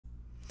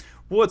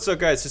What's up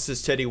guys, this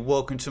is Teddy.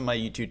 Welcome to my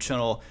YouTube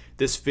channel.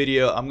 This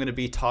video I'm going to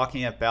be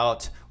talking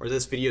about, or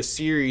this video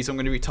series, I'm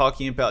going to be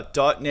talking about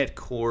 .NET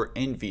Core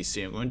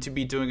MVC. I'm going to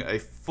be doing a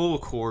full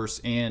course,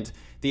 and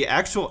the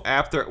actual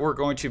app that we're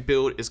going to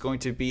build is going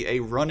to be a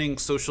running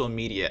social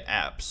media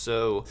app.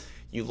 So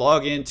you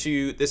log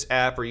into this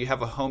app, or you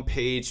have a home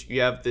page,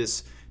 you have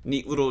this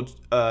neat little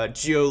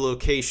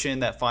geolocation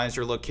that finds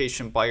your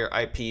location by your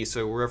IP,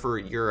 so wherever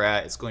you're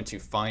at, it's going to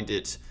find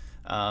it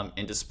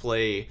and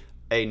display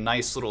a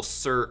nice little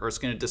search, or it's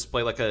going to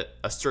display like a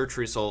search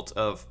result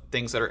of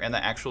things that are in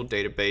the actual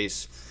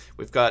database.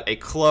 We've got a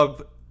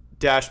club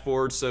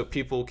dashboard so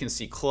people can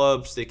see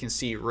clubs, they can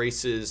see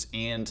races,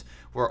 and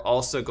we're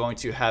also going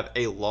to have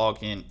a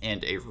login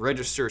and a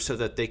register so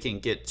that they can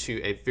get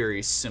to a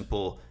very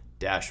simple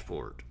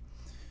dashboard.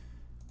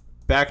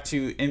 Back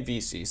to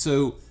MVC.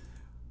 So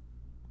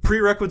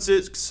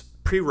prerequisites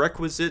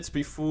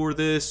before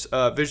this,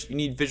 you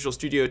need Visual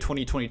Studio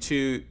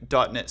 2022,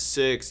 .NET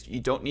 6,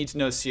 you don't need to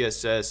know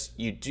CSS,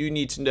 you do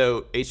need to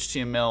know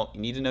HTML, you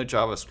need to know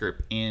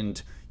JavaScript,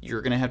 and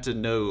you're going to have to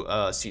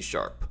know C#,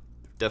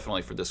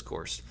 definitely for this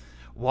course.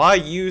 Why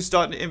use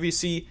 .NET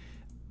MVC?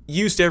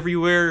 Used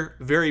everywhere,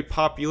 very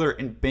popular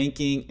in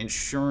banking,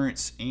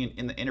 insurance, and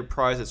in the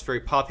enterprise. It's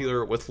very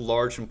popular with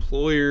large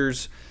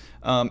employers.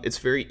 It's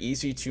very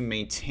easy to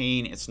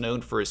maintain. It's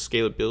known for its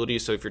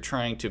scalability. So if you're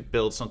trying to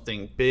build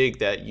something big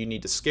that you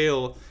need to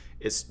scale,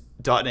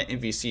 .NET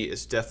MVC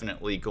is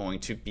definitely going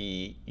to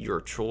be your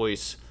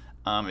choice.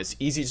 It's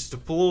easy to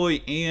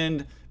deploy,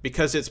 and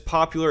because it's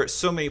popular at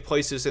so many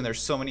places and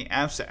there's so many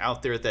apps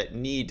out there that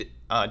need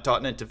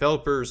 .NET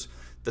developers,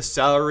 the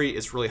salary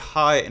is really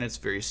high and it's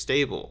very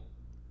stable.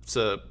 It's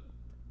a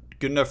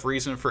good enough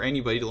reason for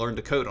anybody to learn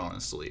to code,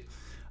 honestly.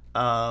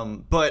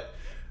 But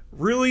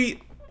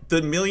really,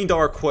 the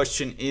million-dollar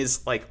question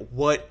is, like,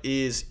 what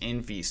is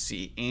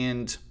MVC?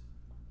 And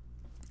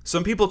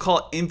some people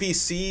call it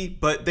MVC,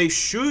 but they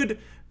should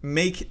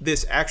make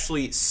this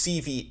actually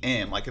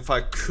CVM. Like, if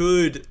I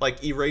could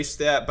like erase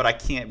that, but I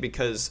can't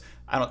because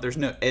there's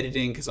no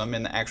editing because I'm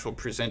in the actual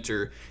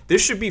presenter.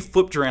 This should be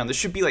flipped around. This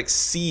should be like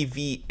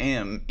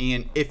CVM.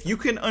 And if you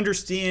can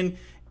understand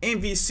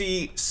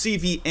MVC,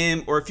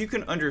 CVM, or if you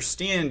can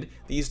understand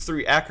these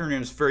three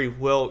acronyms very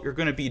well, you're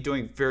going to be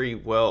doing very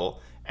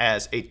well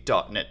as a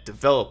 .NET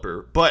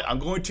developer. But I'm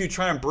going to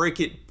try and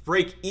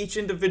break each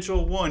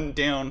individual one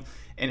down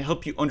and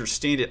help you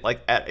understand it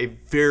like at a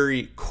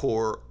very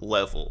core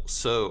level.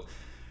 So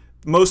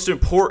most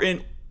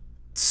important,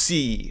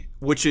 C,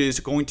 which is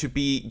going to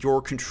be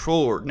your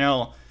controller.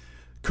 Now,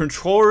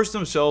 controllers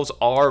themselves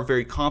are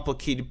very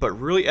complicated, but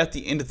really at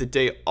the end of the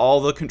day,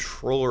 all the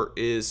controller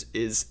is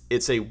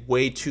it's a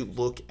way to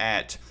look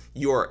at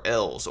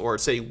URLs, or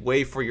it's a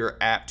way for your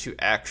app to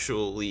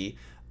actually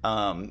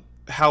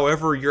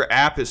however your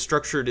app is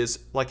structured, is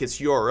like its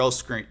URL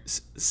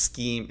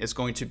scheme is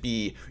going to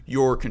be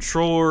your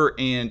controller,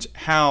 and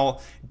how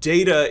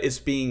data is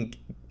being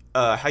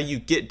how you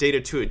get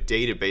data to a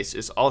database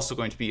is also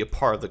going to be a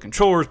part of the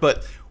controllers,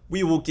 but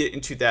we will get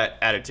into that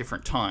at a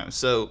different time.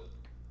 So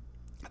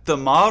the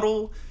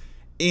model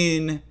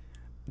in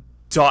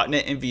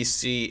 .NET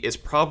MVC is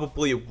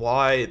probably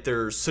why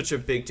there's such a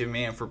big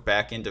demand for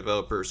backend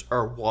developers,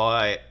 or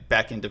why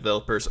backend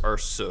developers are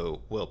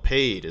so well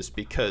paid, is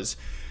because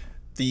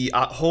the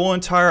whole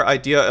entire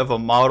idea of a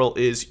model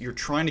is you're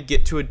trying to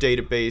get to a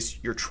database,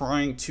 you're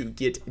trying to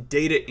get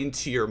data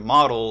into your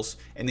models,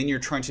 and then you're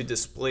trying to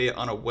display it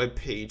on a web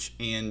page.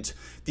 And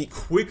the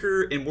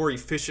quicker and more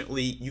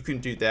efficiently you can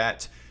do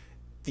that,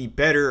 the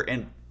better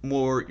and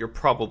more you're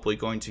probably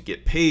going to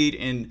get paid.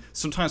 And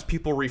sometimes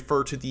people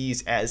refer to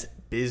these as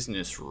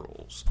business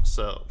rules.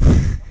 So,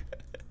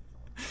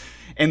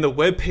 and the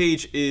web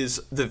page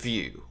is the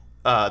view.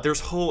 There's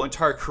whole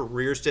entire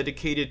careers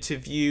dedicated to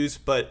views,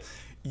 but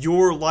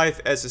your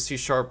life as a C#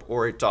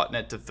 or a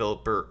 .NET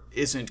developer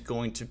isn't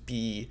going to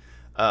be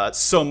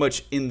so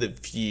much in the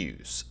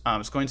views.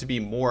 It's going to be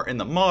more in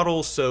the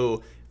models.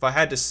 So if I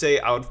had to say,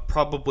 I would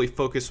probably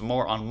focus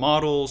more on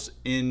models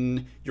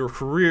in your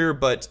career.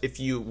 But if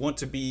you want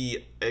to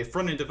be a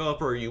front-end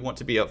developer, or you want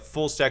to be a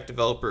full-stack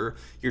developer,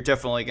 you're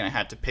definitely going to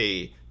have to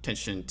pay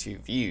attention to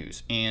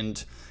views.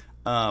 And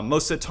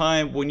most of the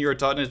time when you're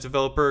a .NET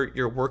developer,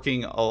 you're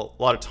working a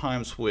lot of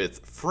times with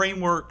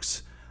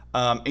frameworks,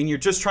 and you're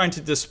just trying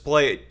to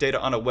display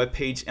data on a web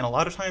page, and a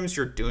lot of times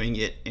you're doing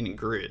it in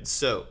grids.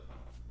 So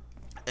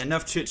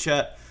enough chit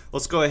chat.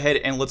 Let's go ahead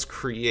and let's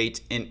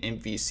create an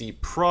MVC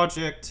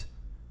project.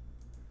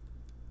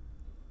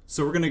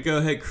 So we're going to go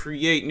ahead,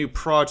 create new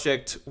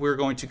project. We're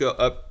going to go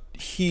up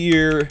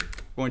here,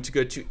 we're going to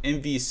go to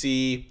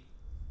MVC,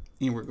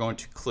 and we're going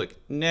to click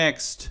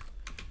next.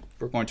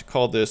 We're going to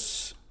call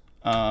this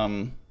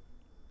run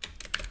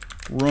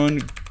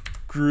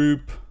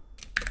group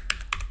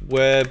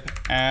web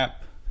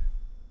app,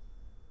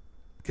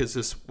 because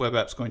this web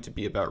app is going to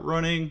be about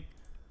running.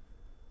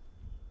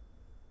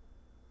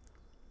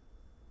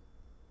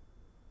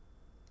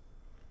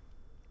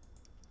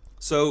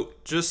 So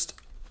just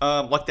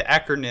like the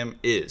acronym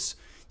is,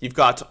 you've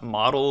got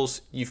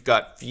models, you've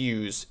got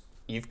views,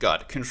 you've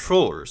got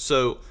controllers.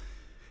 So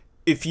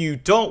if you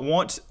don't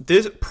want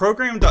this,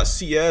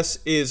 program.cs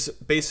is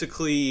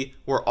basically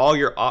where all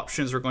your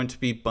options are going to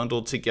be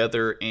bundled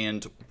together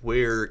and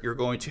where you're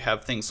going to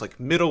have things like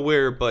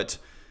middleware, but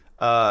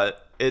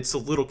it's a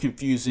little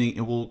confusing,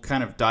 and we'll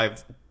kind of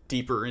dive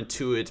deeper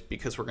into it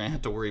because we're going to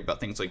have to worry about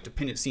things like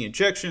dependency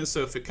injection.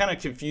 So if it kind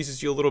of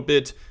confuses you a little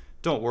bit,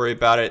 don't worry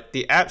about it.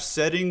 The app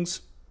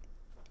settings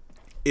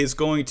is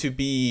going to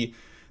be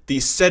the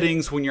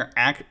settings when your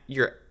app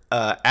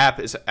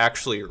is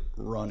actually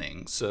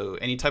running. So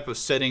any type of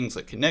settings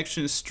like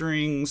connection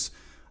strings,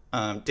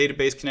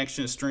 database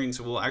connection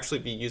strings, we'll actually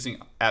be using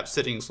app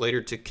settings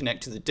later to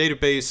connect to the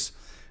database.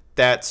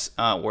 That's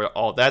where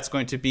all that's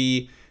going to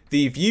be.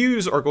 The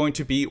views are going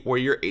to be where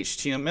your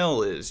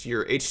HTML is.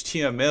 Your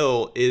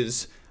HTML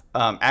is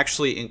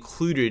actually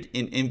included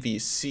in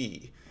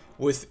MVC.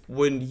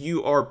 When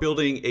you are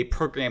building a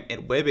program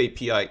in Web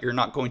API, you're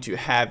not going to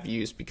have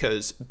views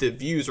because the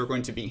views are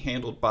going to be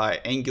handled by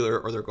Angular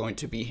or they're going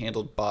to be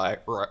handled by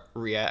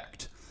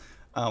React.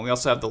 We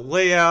also have the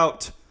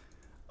layout,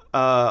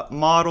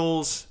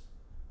 models.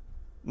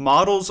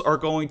 Models are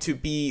going to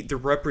be the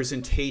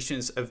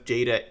representations of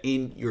data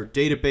in your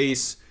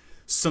database,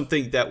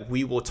 something that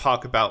we will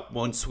talk about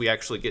once we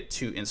actually get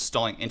to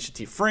installing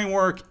Entity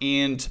Framework.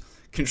 And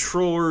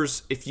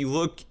controllers, if you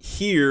look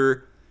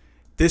here,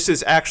 this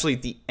is actually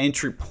the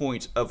entry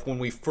point of when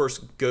we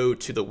first go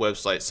to the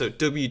website. So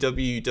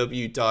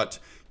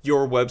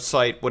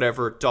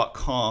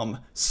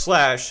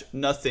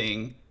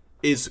www.yourwebsitewhatever.com/nothing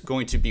is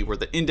going to be where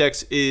the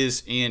index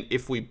is. And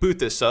if we boot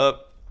this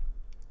up,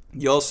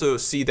 you also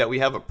see that we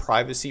have a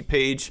privacy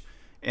page,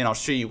 and I'll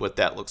show you what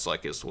that looks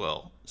like as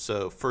well.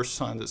 So first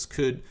time this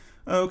could,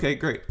 okay,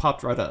 great,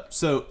 popped right up.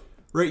 So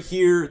right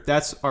here,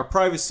 that's our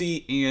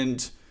privacy,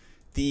 and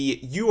the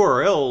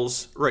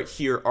URLs right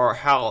here are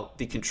how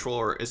the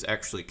controller is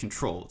actually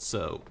controlled.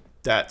 So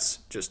that's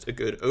just a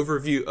good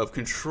overview of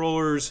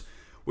controllers.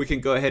 We can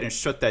go ahead and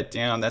shut that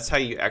down. That's how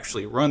you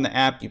actually run the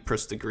app. You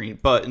press the green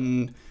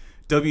button.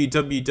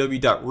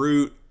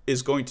 www.root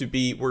is going to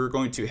be, we're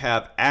going to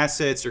have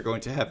assets, you're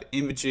going to have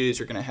images,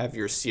 you're going to have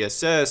your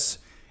CSS,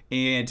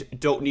 and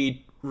don't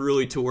need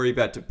really to worry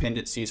about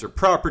dependencies or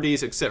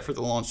properties except for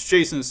the launch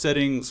JSON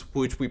settings,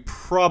 which we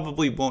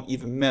probably won't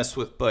even mess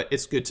with, but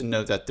it's good to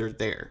know that they're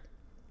there.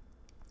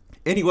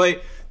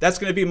 Anyway, that's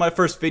going to be my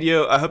first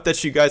video. I hope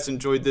that you guys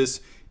enjoyed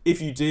this. If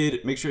you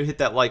did, make sure to hit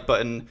that like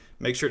button,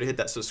 make sure to hit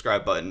that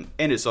subscribe button,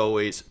 and as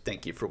always,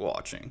 thank you for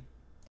watching.